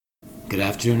Good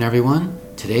afternoon, everyone.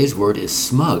 Today's word is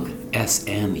smug,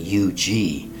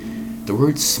 S-M-U-G. The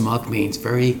word smug means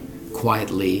very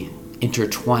quietly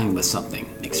intertwined with something.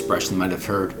 An expression you might have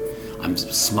heard, I'm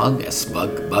smug, a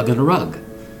smug bug in a rug.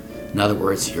 In other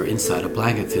words, you're inside a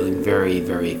blanket feeling very,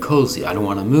 very cozy. I don't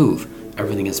want to move.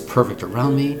 Everything is perfect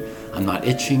around me. I'm not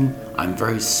itching. I'm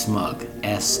very smug,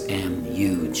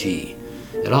 S-M-U-G.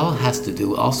 It all has to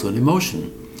do also with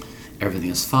emotion.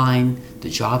 Everything is fine, the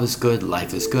job is good,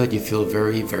 life is good, you feel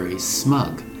very, very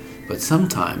smug. But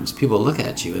sometimes people look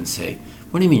at you and say,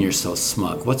 what do you mean you're so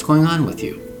smug? What's going on with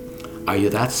you? Are you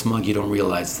that smug you don't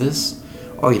realize this?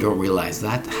 Or you don't realize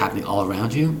that happening all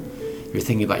around you? You're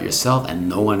thinking about yourself and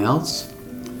no one else?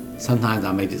 Sometimes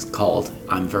I may be called,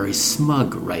 I'm very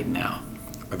smug right now,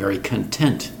 or very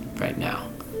content right now,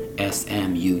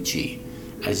 S-M-U-G.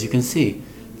 As you can see,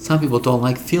 some people don't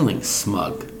like feeling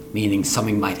smug, meaning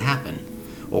something might happen.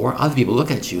 Or other people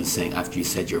look at you and saying, after you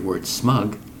said your word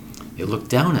smug, they look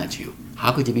down at you.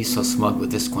 How could you be so smug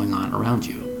with this going on around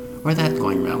you? Or that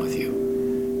going around with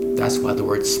you? That's why the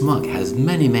word smug has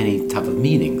many, many type of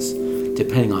meanings,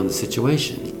 depending on the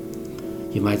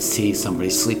situation. You might see somebody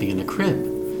sleeping in a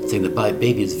crib, saying the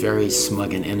baby is very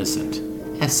smug and innocent,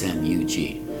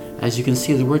 S-M-U-G. As you can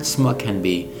see, the word smug can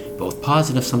be both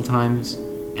positive sometimes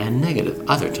and negative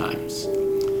other times.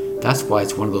 That's why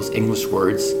it's one of those English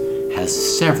words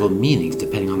has several meanings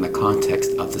depending on the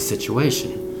context of the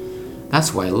situation.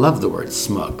 That's why I love the word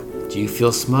smug. Do you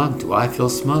feel smug? Do I feel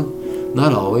smug?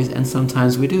 Not always, and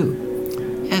sometimes we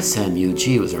do.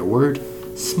 S-M-U-G was our word.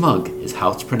 Smug is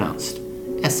how it's pronounced.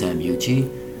 S-M-U-G.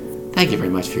 Thank you very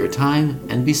much for your time,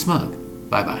 and be smug.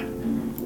 Bye-bye.